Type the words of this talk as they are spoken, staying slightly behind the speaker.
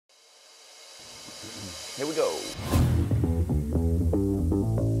Here we go.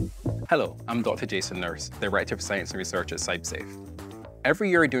 Hello, I'm Dr. Jason Nurse, Director of Science and Research at CyberSafe.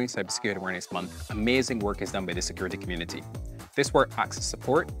 Every year during Cybersecurity Awareness Month, amazing work is done by the security community. This work acts to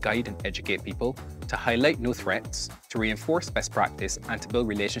support, guide and educate people, to highlight new threats, to reinforce best practice and to build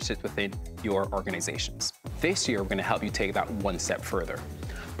relationships within your organizations. This year, we're going to help you take that one step further.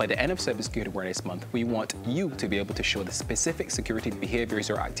 By the end of Cybersecurity Awareness Month, we want you to be able to show the specific security behaviors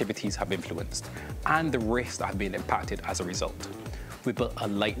or activities have influenced and the risks that have been impacted as a result. We built a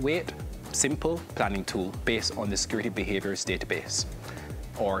lightweight, simple planning tool based on the Security Behaviors Database,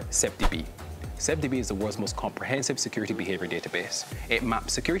 or CBDB. CBDB is the world's most comprehensive security behavior database. It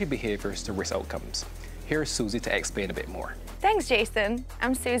maps security behaviors to risk outcomes. Here's Susie to explain a bit more. Thanks, Jason.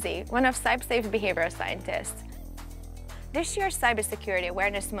 I'm Susie, one of CyberSafe's behavioral scientists. This year's Cybersecurity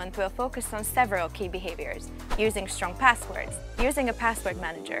Awareness Month will focus on several key behaviors: using strong passwords, using a password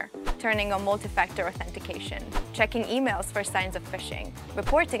manager, turning on multi-factor authentication, checking emails for signs of phishing,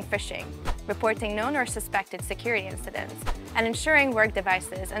 reporting known or suspected security incidents, and ensuring work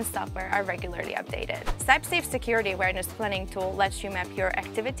devices and software are regularly updated. CyberSafe's Security Awareness Planning tool lets you map your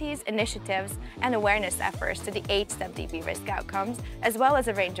activities, initiatives, and awareness efforts to the 8 CBDB risk outcomes, as well as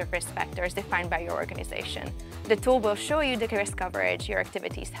a range of risk factors defined by your organization. The tool will show you the risk coverage your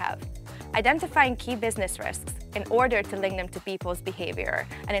activities have, identifying key business risks in order to link them to people's behavior,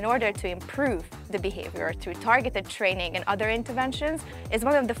 and in order to improve the behavior through targeted training and other interventions is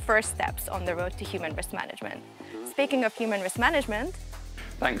one of the first steps on the road to human risk management. Speaking of human risk management...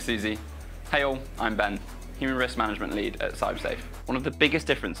 Thanks, Susie. Hey all, I'm Ben, Human Risk Management Lead at CyberSafe. One of the biggest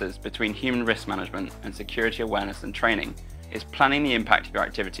differences between human risk management and security awareness and training is planning the impact of your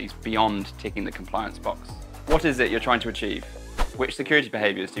activities beyond ticking the compliance box. What is it you're trying to achieve? Which security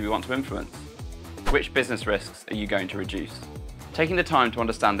behaviours do you want to influence? Which business risks are you going to reduce? Taking the time to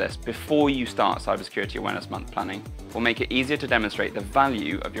understand this before you start Cybersecurity Awareness Month planning will make it easier to demonstrate the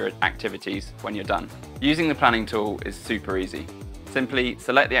value of your activities when you're done. Using the planning tool is super easy. Simply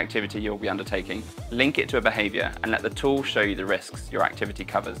select the activity you'll be undertaking, link it to a behaviour, and let the tool show you the risks your activity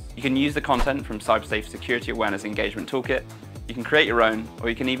covers. You can use the content from CyberSafe's Security Awareness Engagement Toolkit, you can create your own, or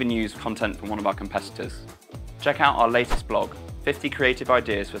you can even use content from one of our competitors. Check out our latest blog, 50 Creative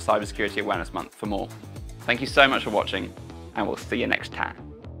Ideas for Cybersecurity Awareness Month, for more. Thank you so much for watching, and we'll see you next time.